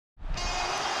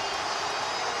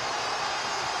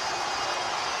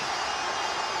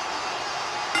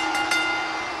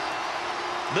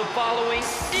The following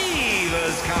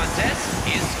Divas contest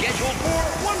is scheduled for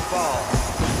one fall.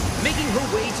 Making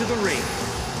her way to the ring,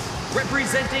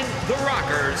 representing the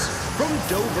Rockers from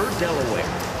Dover, Delaware,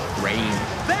 Rain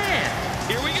Van.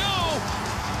 Here we go.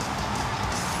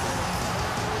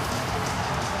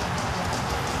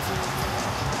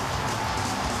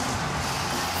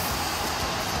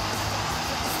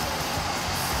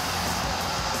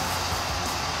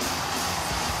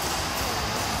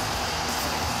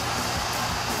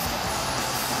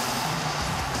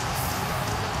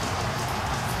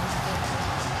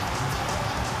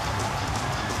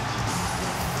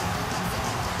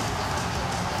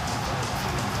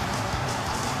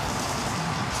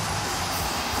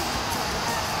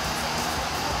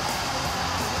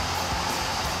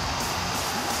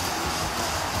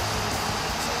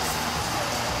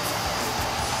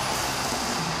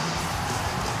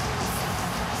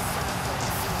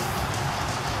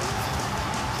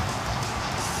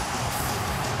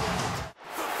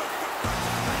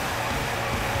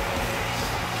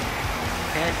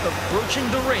 And approaching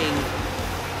the ring,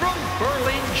 from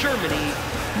Berlin, Germany,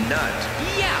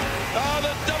 Nadja.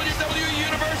 The WWE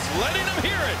Universe letting them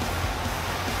hear it.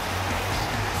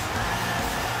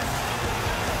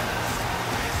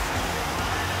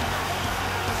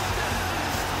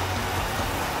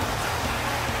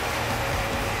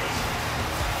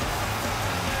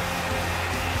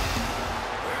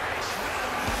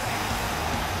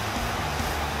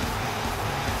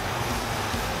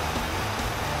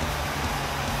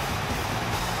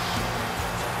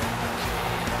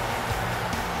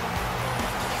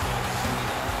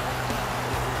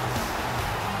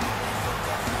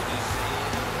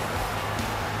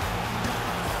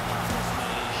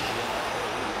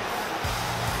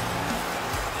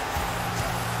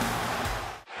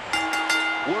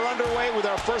 We're underway with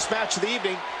our first match of the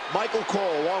evening. Michael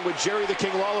Cole along with Jerry the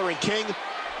King Lawler and King.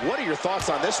 What are your thoughts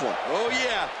on this one? Oh,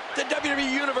 yeah. The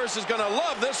WWE Universe is going to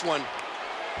love this one.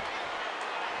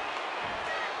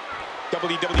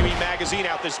 WWE Magazine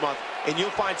out this month, and you'll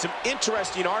find some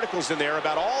interesting articles in there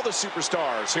about all the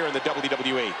superstars here in the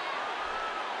WWE.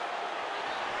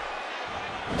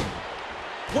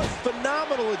 What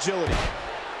phenomenal agility.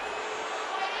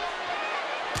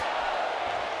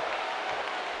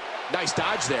 Nice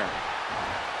dodge there.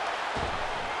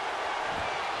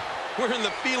 We're in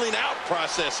the feeling out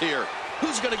process here.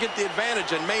 Who's going to get the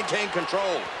advantage and maintain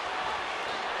control?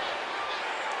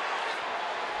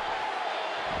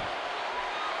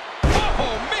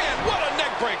 Oh, man, what a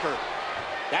neck breaker.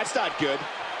 That's not good.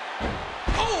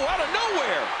 Oh, out of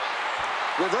nowhere.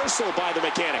 Reversal by the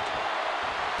mechanic.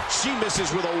 She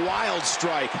misses with a wild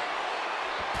strike.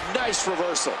 Nice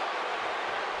reversal.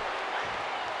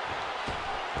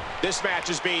 This match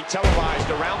is being televised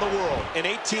around the world in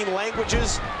 18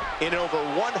 languages in over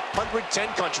 110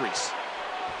 countries.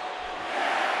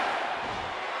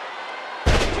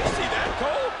 Did you see that,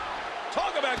 Cole?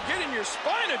 Talk about getting your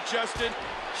spine adjusted.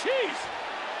 Jeez.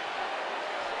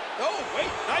 Oh, wait,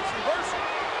 nice reversal.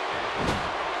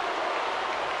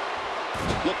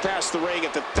 Look past the ring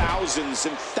at the thousands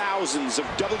and thousands of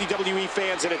WWE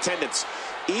fans in attendance.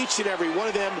 Each and every one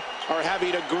of them are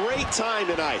having a great time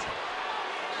tonight.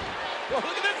 Well,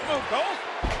 look at this move, Cole.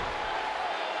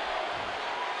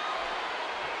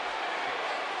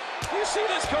 Do you see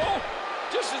this, Cole?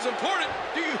 Just as important.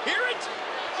 Do you hear it?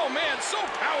 Oh, man, so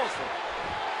powerful.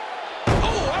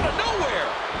 Oh, out of nowhere.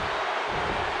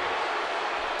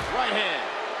 Right hand.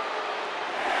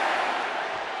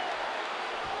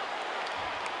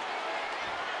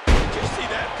 Did you see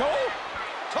that, Cole?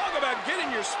 Talk about getting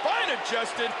your spine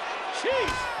adjusted.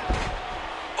 Jeez.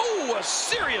 Oh, a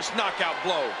serious knockout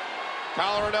blow.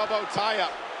 Collar and elbow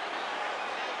tie-up.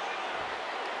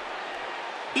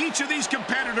 Each of these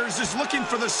competitors is looking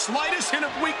for the slightest hint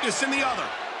of weakness in the other.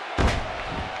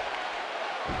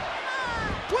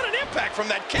 What an impact from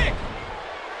that kick.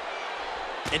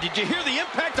 And did you hear the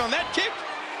impact on that kick?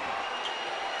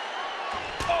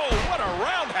 Oh, what a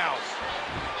roundhouse.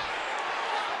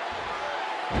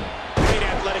 Great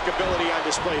athletic ability on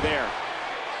display there.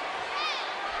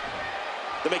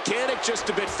 The mechanic just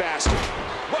a bit faster.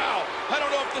 Wow, I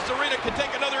don't know if this arena can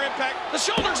take another impact. The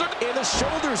shoulders are... And the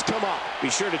shoulders come up. Be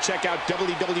sure to check out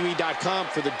WWE.com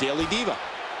for the Daily Diva.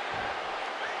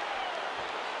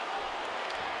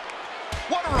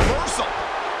 What a reversal.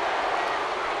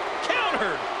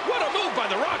 Countered. What a move by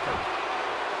the Rocker.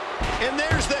 And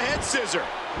there's the head scissor.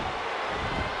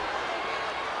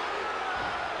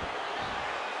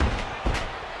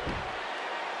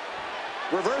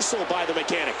 Reversal by the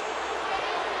mechanic.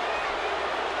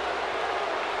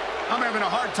 I'm having a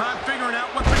hard time figuring out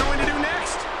what they're going to do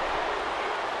next.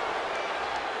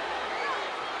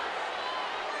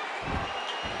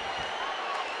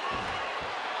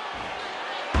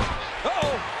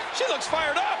 She looks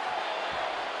fired up.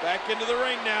 Back into the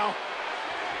ring now.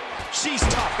 She's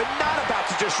tough and not about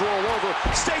to just roll over.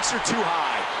 Stakes are too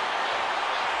high.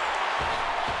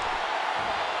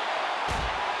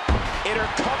 And her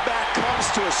comeback comes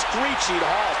to a screeching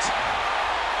halt.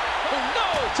 Oh, no!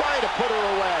 Trying to put her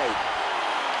away.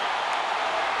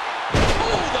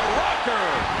 Oh, the rocker!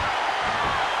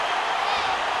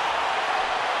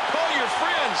 Call your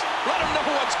friends. Let them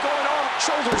know what's going on.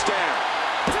 Shoulders down.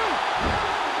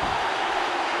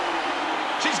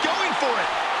 She's going for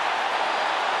it.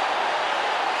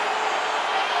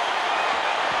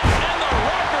 And the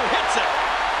rocker hits it.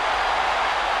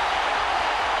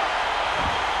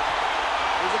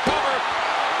 There's a cover.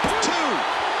 2,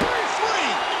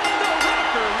 3. The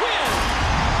rocker wins.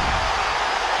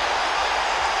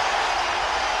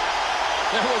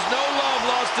 There was no love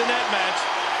lost in that match.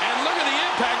 And look at the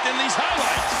impact in these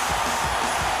highlights.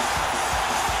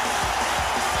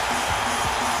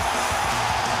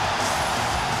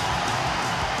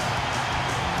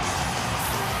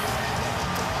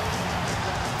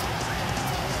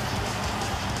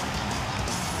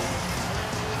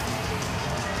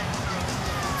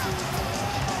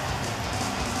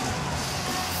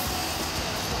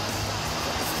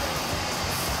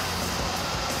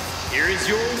 Here is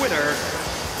your winner,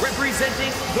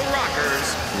 representing the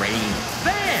Rockers, Rain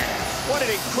Van. What an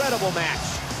incredible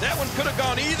match. That one could have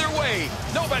gone either way.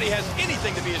 Nobody has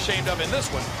anything to be ashamed of in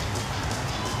this one.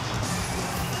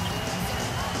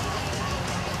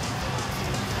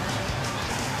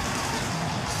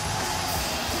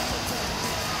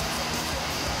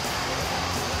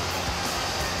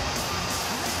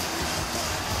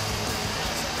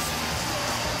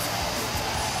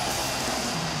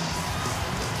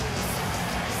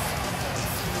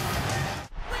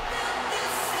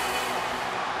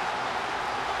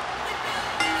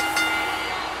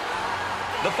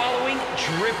 The following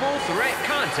triple threat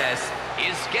contest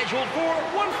is scheduled for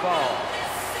one fall.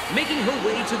 Making her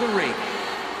way to the ring,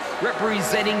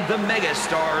 representing the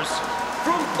megastars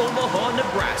from Omaha,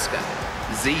 Nebraska,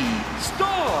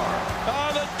 Starr.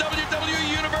 The WWE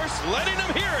Universe letting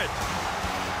them hear it.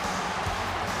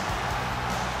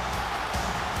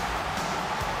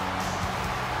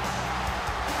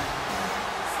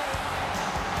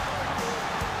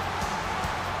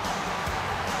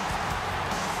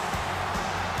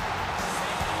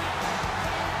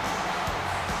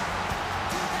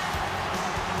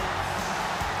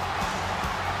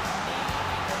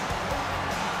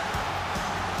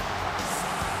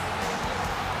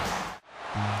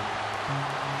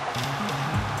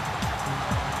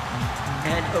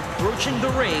 And approaching the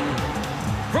ring,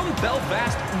 from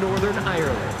Belfast, Northern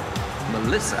Ireland,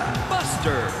 Melissa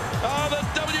Buster. The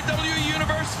WWE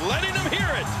Universe letting them hear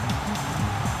it.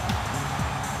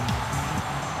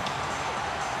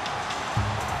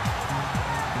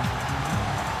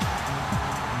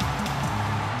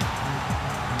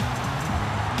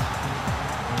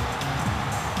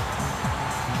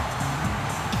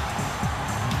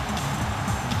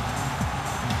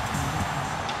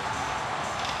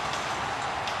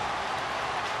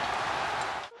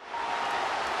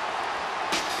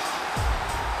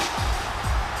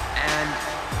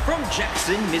 From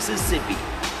Jackson, Mississippi,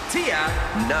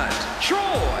 Teanna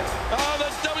Troy. The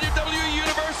WWE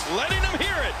Universe letting them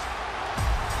hear it.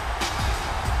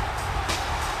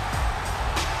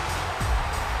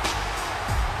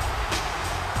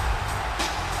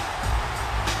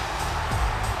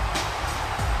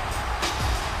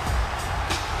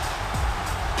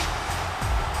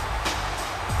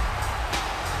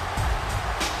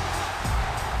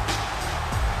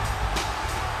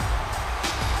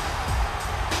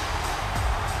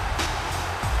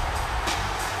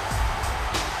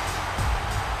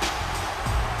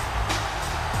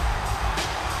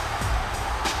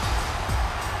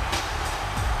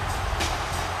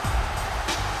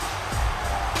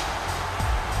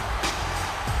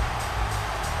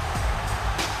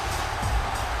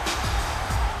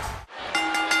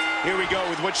 Here we go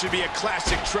with what should be a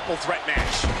classic triple threat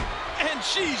match. And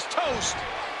she's toast.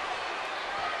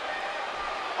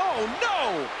 Oh,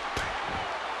 no.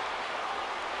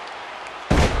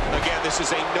 Again, this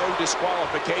is a no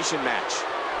disqualification match.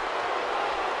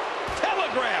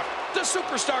 Telegraph. The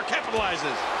superstar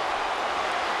capitalizes.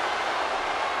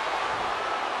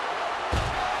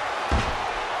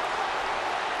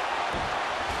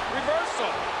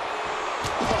 Reversal.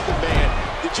 Oh, man.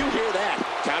 Did you hear that?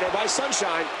 Counter by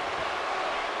Sunshine.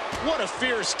 What a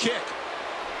fierce kick.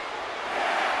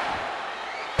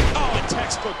 Oh, a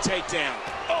textbook takedown.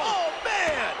 Oh,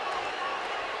 man.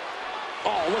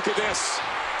 Oh, look at this.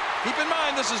 Keep in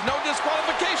mind, this is no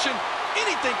disqualification.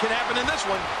 Anything can happen in this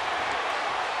one.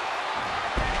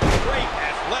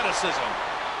 athleticism.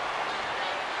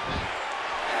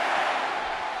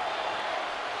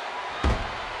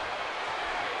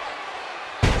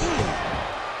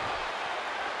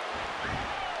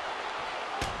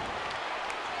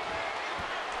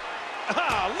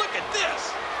 Look at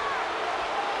this.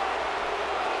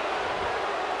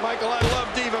 Michael, I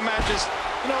love diva matches.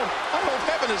 You know, I hope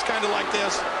heaven is kind of like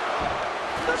this.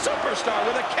 The superstar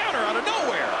with a counter out of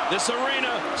nowhere. This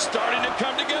arena starting to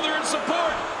come together in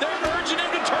support. They're urging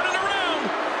him to turn it around.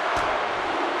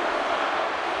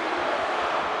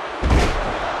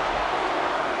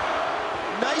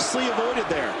 Nicely avoided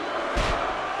there.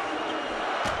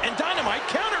 And Dynamite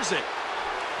counters it.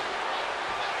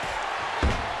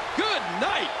 Good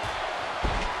night.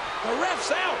 The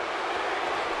ref's out.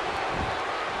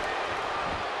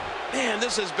 Man,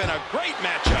 this has been a great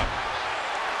matchup.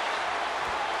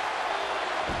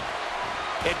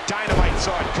 And Dynamite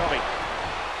saw it coming.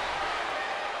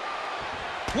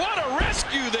 What a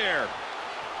rescue there.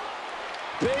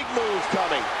 Big move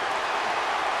coming.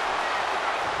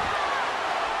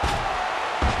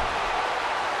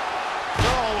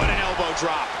 Oh, what an elbow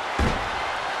drop.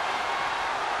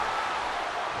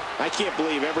 I can't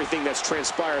believe everything that's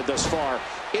transpired thus far.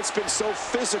 It's been so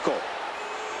physical.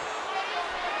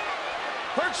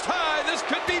 Perched high, this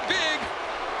could be big.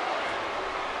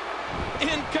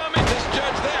 Incoming,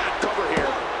 misjudge that. Cover here.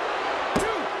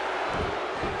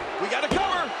 We got a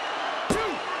cover.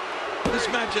 This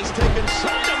match has taken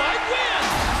Dynamite win.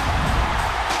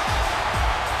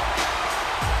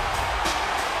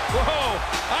 Whoa,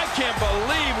 I can't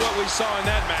believe what we saw in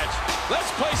that match.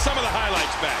 Let's play some of the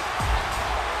highlights back.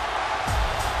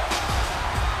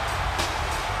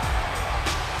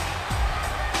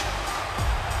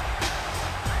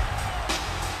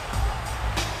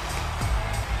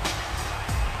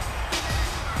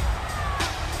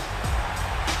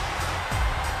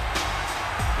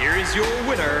 Here is your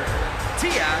winner,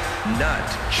 Teanna.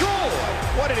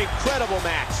 What an incredible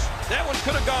match. That one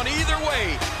could have gone either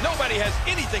way. Nobody has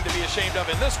anything to be ashamed of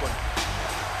in this one.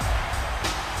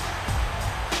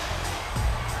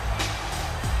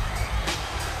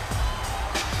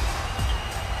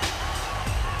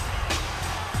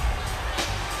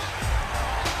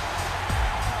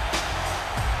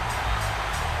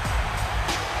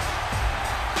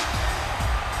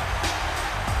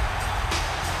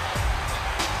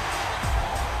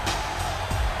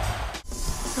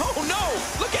 Oh no!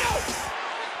 Look out!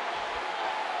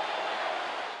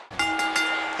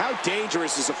 How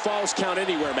dangerous is a Falls Count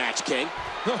Anywhere match, King?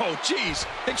 Oh, geez.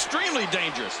 Extremely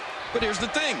dangerous. But here's the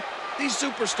thing. These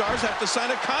superstars have to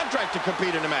sign a contract to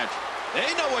compete in a match.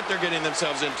 They know what they're getting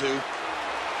themselves into.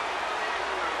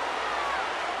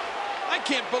 I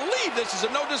can't believe this is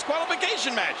a no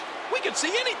disqualification match. We could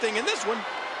see anything in this one.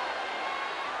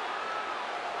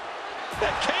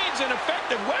 That cane's an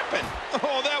effective weapon.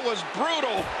 Oh, that was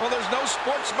brutal. Well, there's no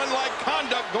sportsmanlike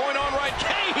conduct going on right.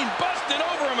 Kane busted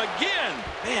over him again.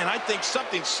 Man, I think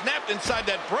something snapped inside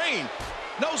that brain.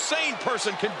 No sane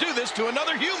person can do this to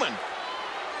another human.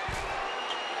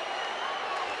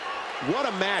 What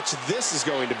a match this is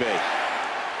going to be.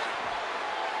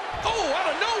 Oh,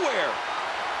 out of nowhere.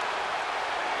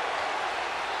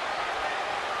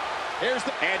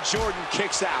 And Jordan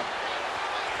kicks out.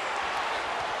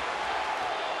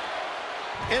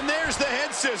 And there's the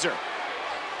head scissor.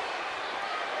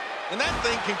 And that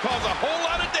thing can cause a whole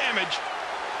lot of damage.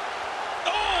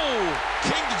 Oh!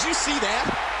 King, did you see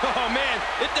that? Oh, man,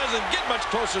 it doesn't get much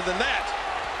closer than that.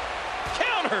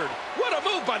 Countered. What a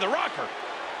move by the Rocker.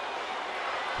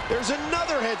 There's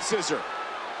another head scissor.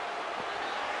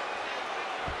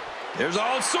 There's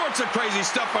all sorts of crazy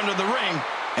stuff under the ring,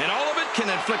 and all of it can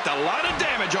inflict a lot of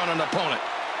damage on an opponent.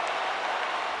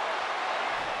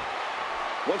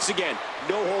 Once again,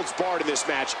 no holds barred in this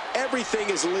match. Everything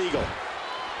is legal.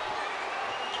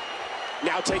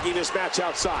 Now taking this match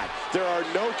outside. There are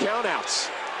no countouts.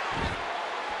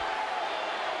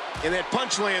 And that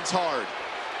punch lands hard.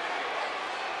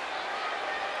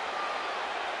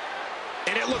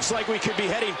 And it looks like we could be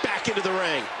heading back into the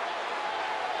ring.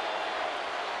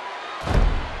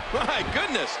 My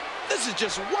goodness, this is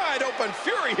just wide open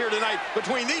fury here tonight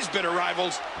between these bitter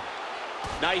rivals.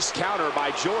 Nice counter by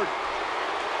Jordan.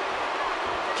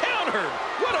 Countered.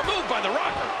 What a move by the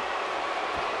Rocker.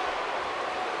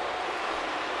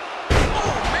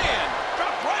 Oh, man,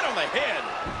 dropped right on the head.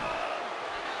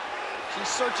 She's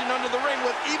searching under the ring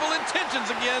with evil intentions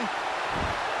again.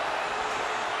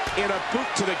 And a boot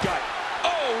to the gut.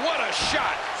 Oh, what a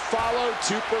shot. Followed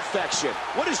to perfection.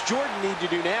 What does Jordan need to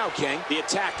do now, King? The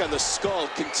attack on the skull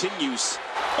continues.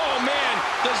 Oh, man,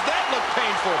 does that look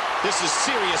painful? This is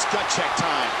serious gut check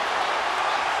time.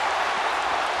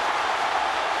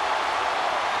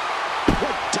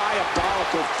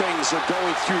 things are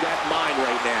going through that mind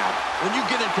right now. When you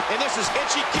get in, and this is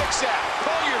Itchy kicks out.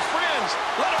 Call your friends.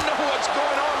 Let them know what's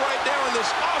going on right now in this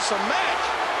awesome match.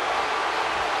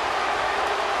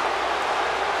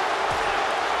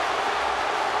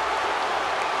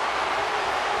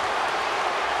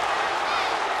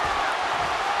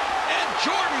 And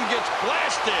Jordan gets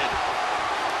blasted.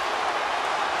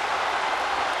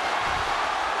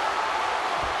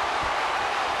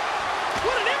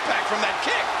 What an impact from that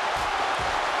kick.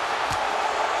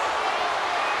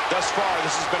 Thus far,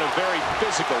 this has been a very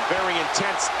physical, very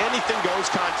intense,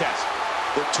 anything-goes contest.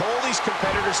 The toll these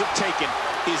competitors have taken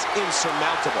is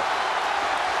insurmountable.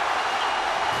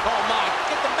 Oh, my.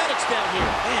 Get the medics down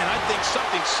here. Man, I think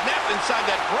something snapped inside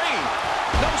that brain.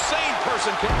 No sane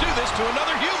person can do this to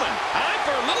another human. Time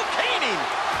for a little caning.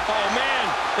 Oh, man,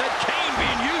 that cane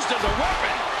being used as a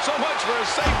weapon. So much for a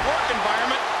safe work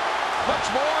environment. Much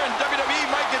more, and WWE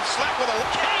might get slapped with a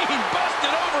cane busted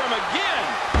over him again.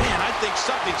 Man, I think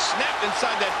something snapped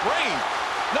inside that brain.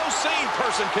 No sane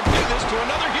person can do this to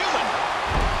another human.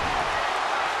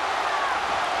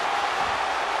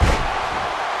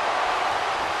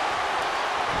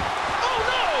 Oh,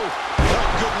 no! Oh,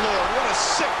 good Lord, what a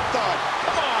sick thud.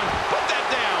 Come on, put that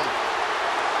down.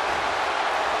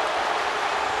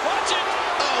 Watch it.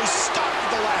 Oh, stopped at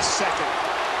the last second.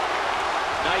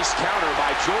 Nice counter by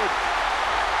Jordan.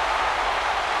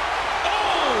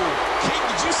 King,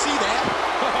 did you see that?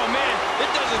 Oh, man,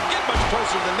 it doesn't get much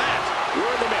closer than that.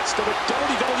 We're in the midst of a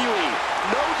WWE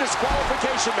no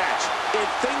disqualification match, and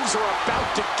things are about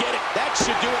to get it. That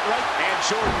should do it right, and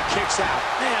Jordan kicks out.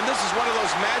 Man, this is one of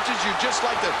those matches you just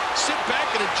like to sit back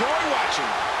and enjoy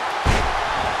watching.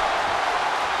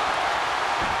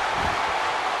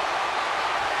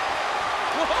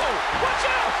 Whoa, watch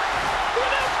out! The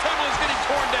announce table is getting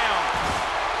torn down.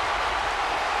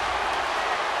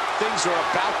 Things are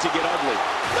about to get ugly.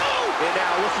 No! And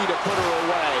now looking to put her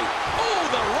away. Oh,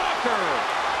 the rocker!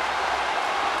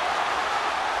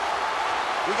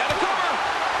 We got a cover.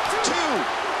 2, 3.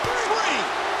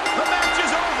 The match is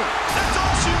over. That's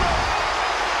all she wrote.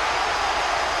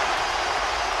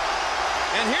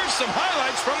 And here's some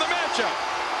highlights from the matchup.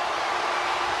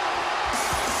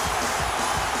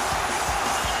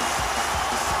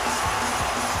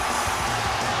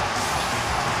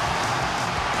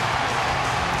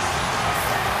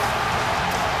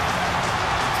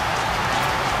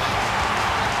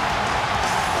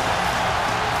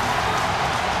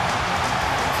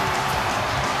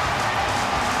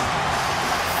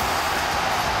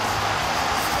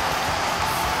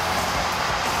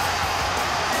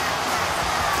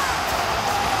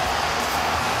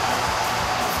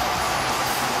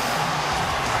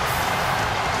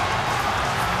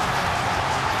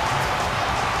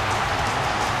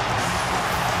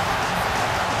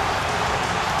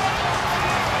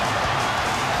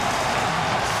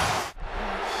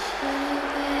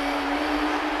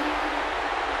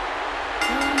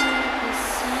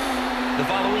 The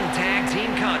following tag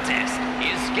team contest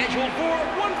is scheduled for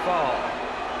one fall.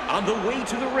 On the way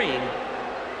to the ring,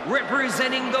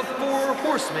 representing the Four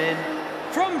Horsemen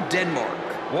from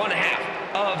Denmark, one half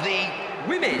of the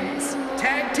Women's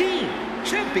Tag Team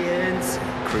Champions,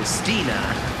 Christina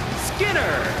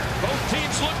Skinner. Both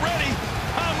teams look ready.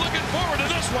 I'm looking forward to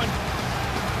this one.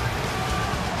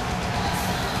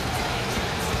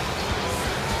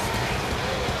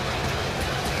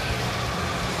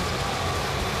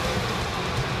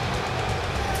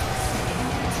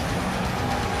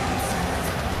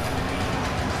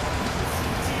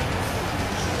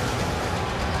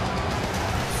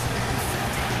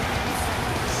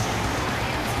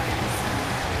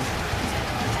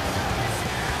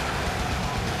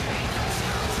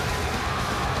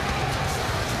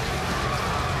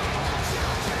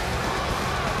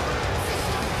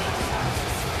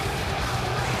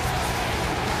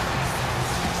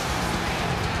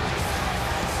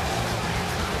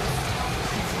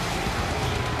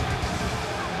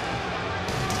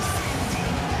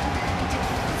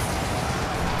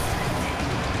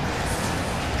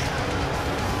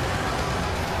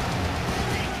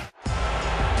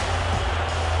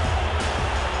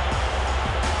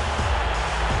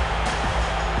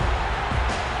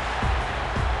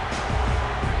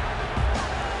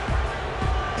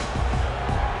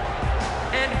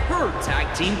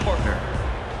 Tag team partner,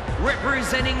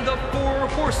 representing the Four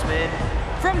Horsemen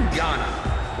from Ghana,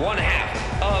 one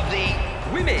half of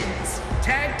the Women's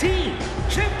Tag Team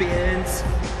Champions,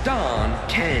 Don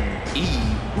Ken E.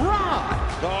 Rod.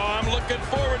 Oh, I'm looking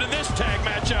forward to this tag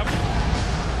matchup.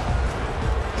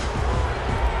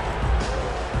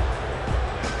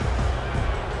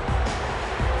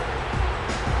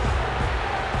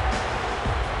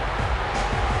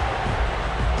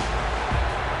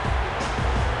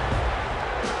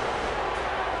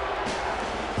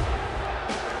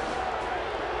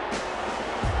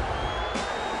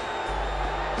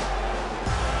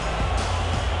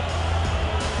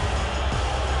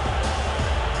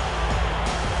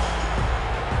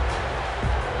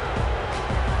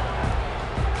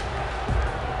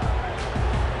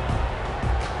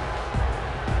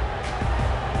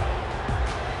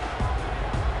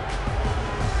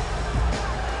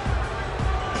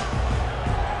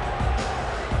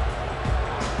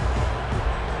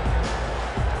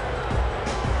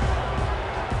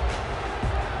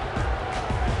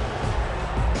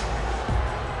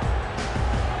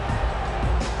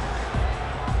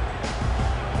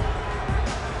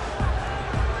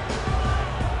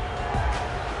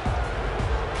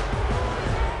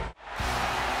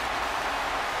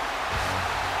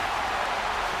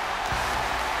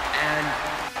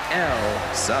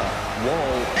 Ailsa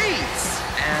Wallace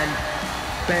and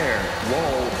Blair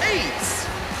Wallace.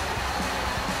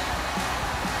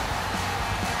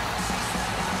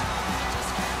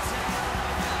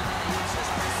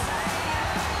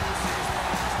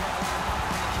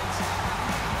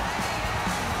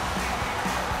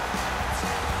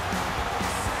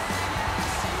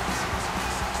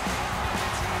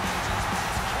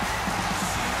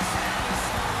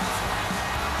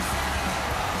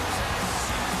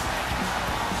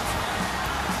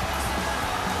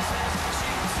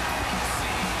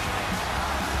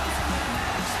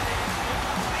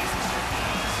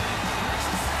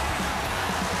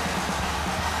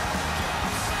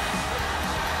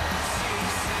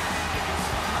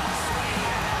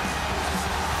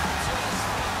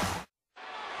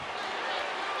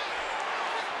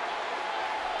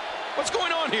 What's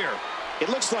going on here? It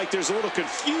looks like there's a little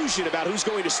confusion about who's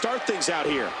going to start things out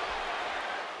here.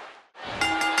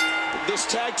 This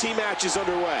tag team match is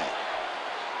underway.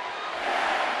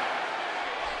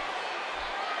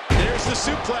 There's the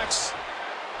suplex.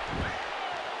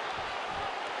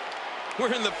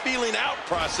 We're in the feeling out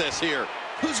process here.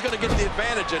 Who's going to get the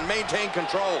advantage and maintain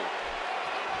control?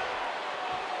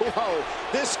 Whoa,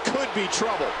 this could be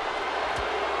trouble.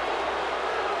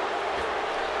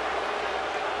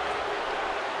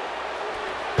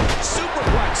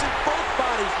 Superplex and both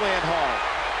bodies land hard.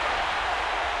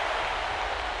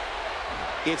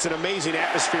 It's an amazing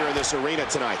atmosphere in this arena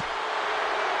tonight.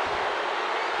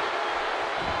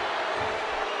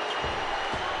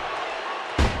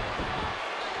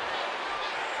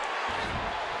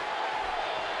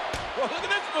 Well, look at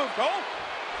this move, Cole.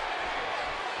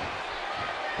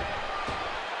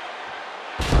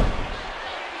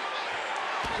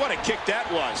 What a kick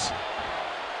that was.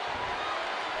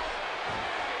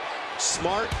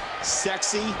 Smart,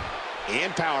 sexy,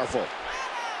 and powerful.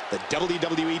 The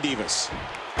WWE Divas.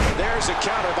 There's a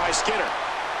counter by Skinner.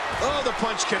 Oh, the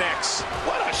punch connects.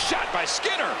 What a shot by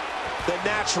Skinner. The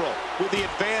Natural with the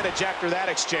advantage after that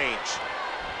exchange.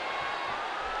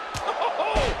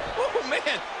 Oh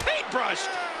man, paintbrushed.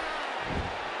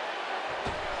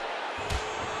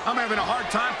 I'm having a hard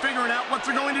time figuring out what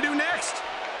they're going to do next.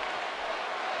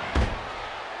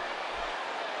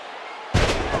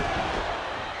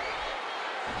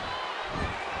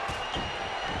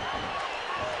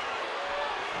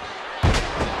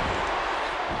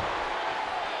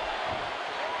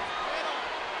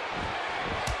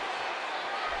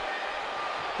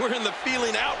 We're in the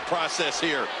feeling out process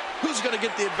here. Who's going to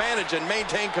get the advantage and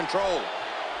maintain control?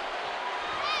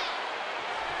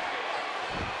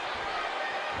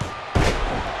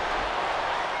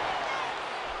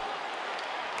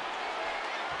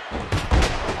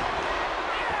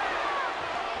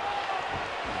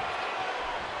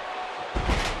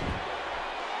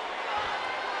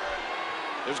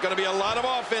 There's going to be a lot of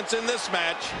offense in this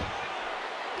match.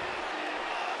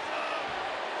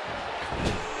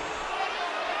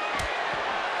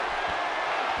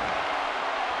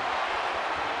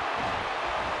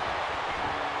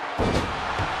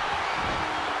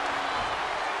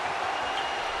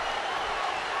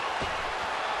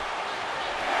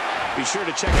 Be sure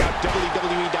to check out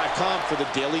WWE.com for the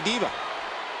Daily Diva.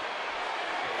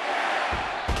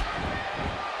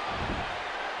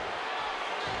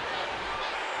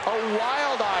 A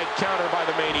wild-eyed counter by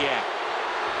the Maniac.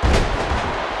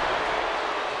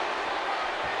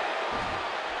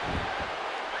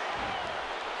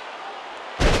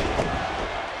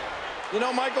 You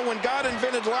know, Michael, when God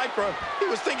invented Lycra, he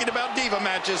was thinking about Diva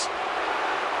matches.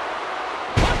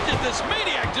 What did this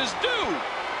Maniac just do?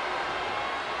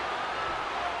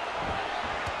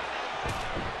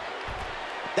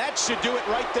 That should do it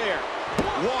right there.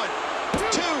 1,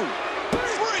 2,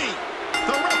 3.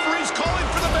 The referee's calling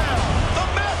for the bell. The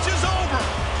match is over.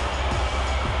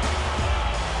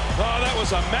 Oh, that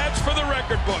was a match for the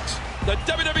record books. The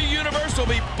WWE Universe will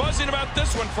be buzzing about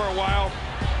this one for a while.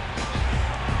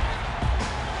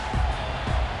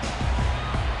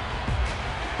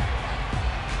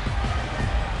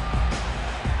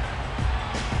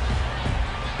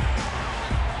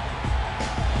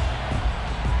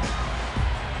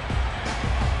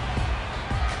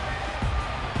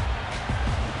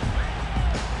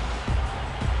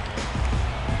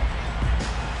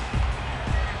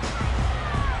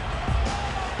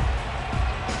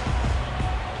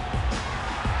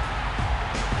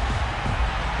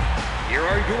 Here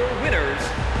are your winners,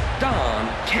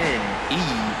 Denkyira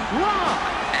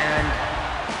and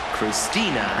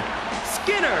Christina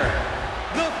Skinner,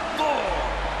 the 4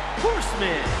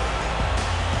 Horsemen.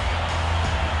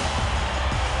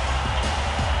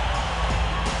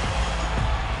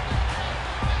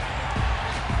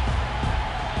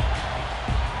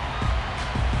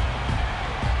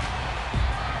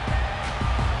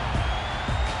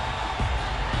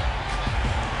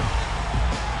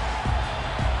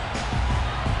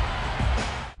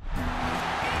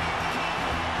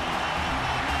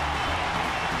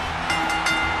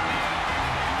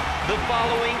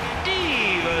 following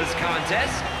Divas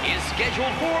contest is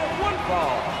scheduled for one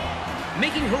fall.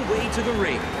 Making her way to the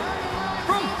ring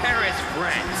from Paris,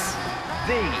 France,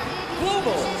 the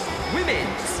Global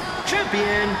Women's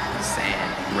Champion,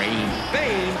 Sandrine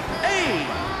Fame A.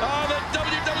 Oh, the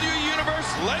WWE Universe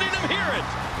letting them hear it.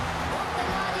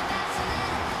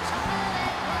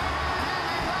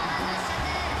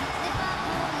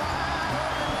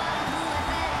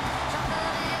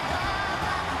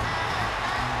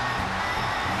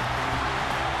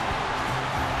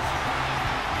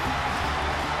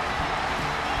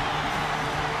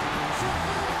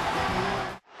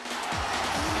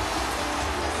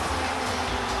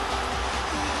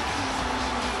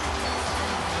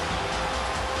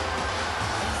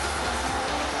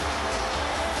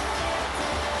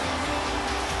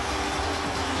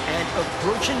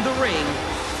 Approaching the ring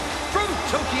from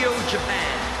Tokyo,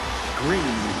 Japan,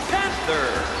 Green Panther.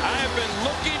 I have been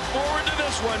looking forward to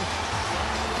this one.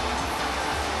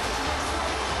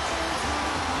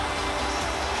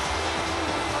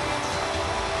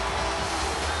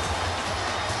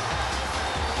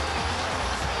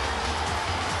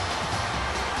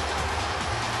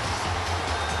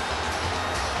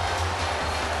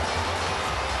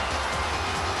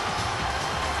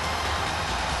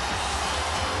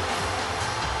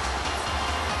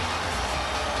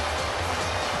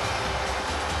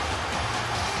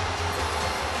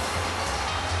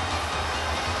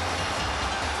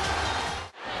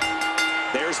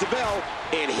 There's the bell,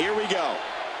 and here we go.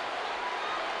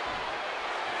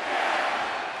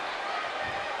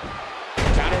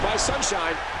 Counter by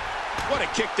Sunshine. What a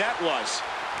kick that was.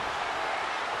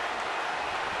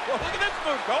 Well, look at this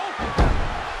move, Cole.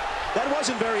 That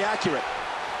wasn't very accurate.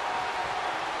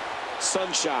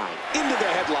 Sunshine into the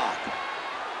headlock.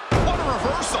 What a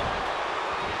reversal.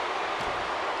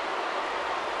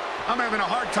 I'm having a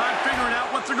hard time figuring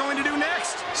out what they're going to do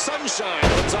next. Sunshine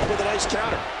comes up with a nice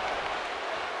counter.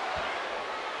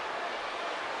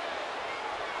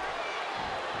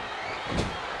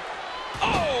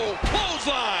 Oh,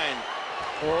 clothesline.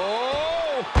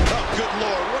 Oh, Good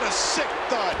Lord, what a sick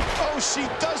thud. Oh, she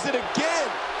does it again.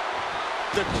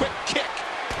 The quick kick.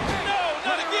 no,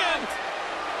 not again.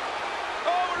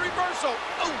 Oh, a reversal.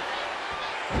 Oh.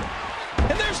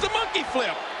 And there's the monkey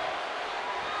flip.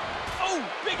 Oh,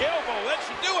 big elbow. That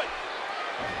should do it.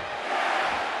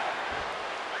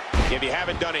 If you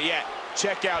haven't done it yet,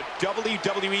 check out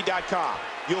WWE.com.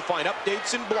 You'll find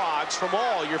updates and blogs from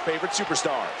all your favorite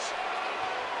superstars.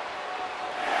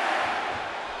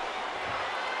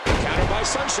 Counter by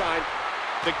Sunshine.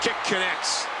 The kick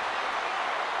connects.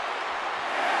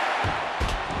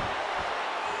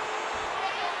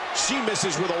 She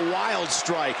misses with a wild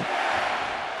strike.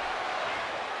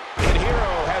 And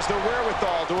Hero has the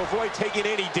wherewithal to avoid taking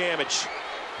any damage.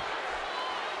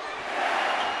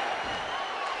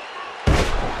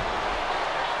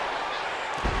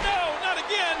 No, not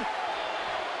again.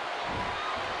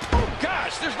 Oh,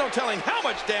 gosh, there's no telling how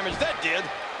much damage that did.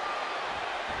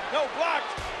 No,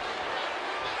 blocked.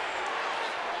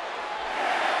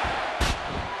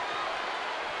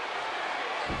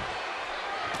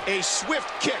 A swift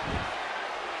kick.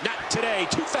 Not today,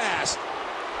 too fast.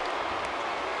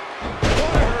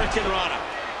 What a Hurricane Rana.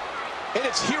 And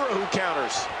it's Hero who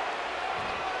counters.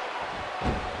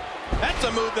 That's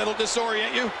a move that'll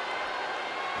disorient you.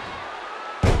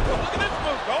 Oh, look at this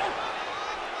move, Cole.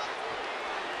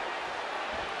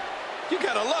 You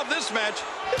gotta love this match.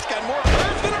 It's got more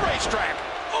curves than a racetrack.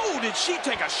 Oh, did she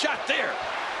take a shot there?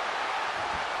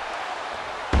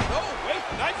 Oh, wait,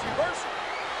 nice reversal.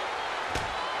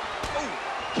 Oh,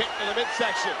 Kick to the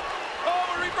midsection.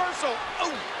 oh, a reversal.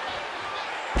 Oh.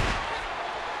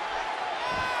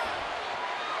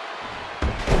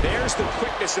 There's the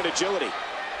quickness and agility.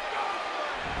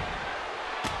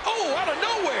 Oh, out of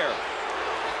nowhere.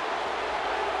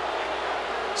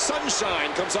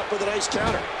 Sunshine comes up with a nice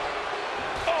counter.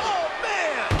 Oh,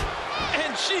 man.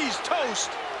 And she's toast.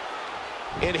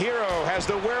 And Hero has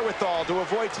the wherewithal to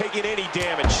avoid taking any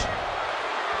damage.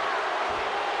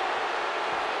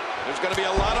 There's going to be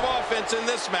a lot of offense in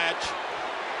this match.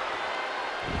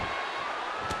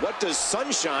 What does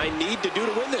Sunshine need to do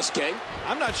to win this, King?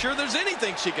 I'm not sure there's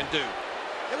anything she can do.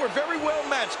 They were very well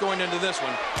matched going into this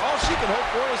one. All she can hope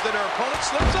for is that her opponent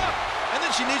slips up, and then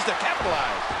she needs to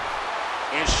capitalize.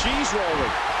 And she's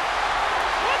rolling.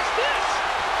 What's this?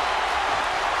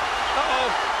 Uh-oh,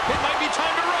 it might be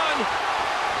time to run.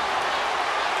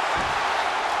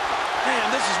 Man,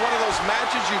 this is one of those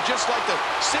matches you just like to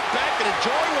sit back and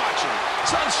enjoy watching.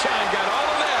 Sunshine got all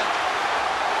of that.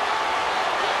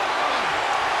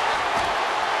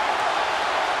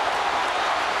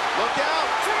 Look out.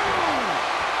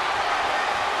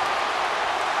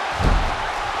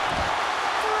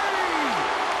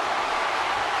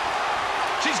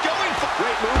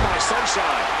 move by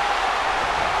Sunshine.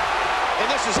 And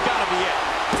this has got to be it.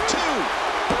 2,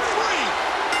 3.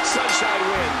 Sunshine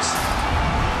wins.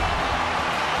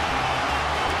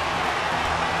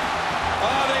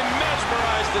 Oh, they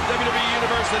mesmerized the WWE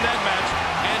Universe in that match.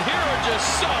 And here are just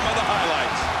some of the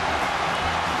highlights.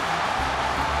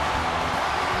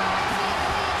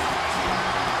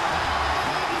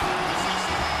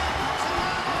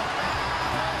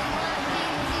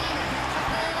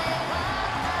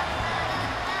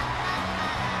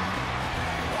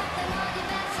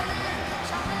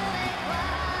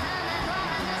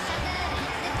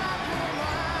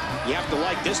 You have to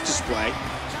like this display.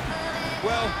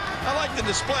 Well, I like the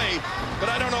display, but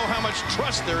I don't know how much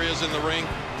trust there is in the ring.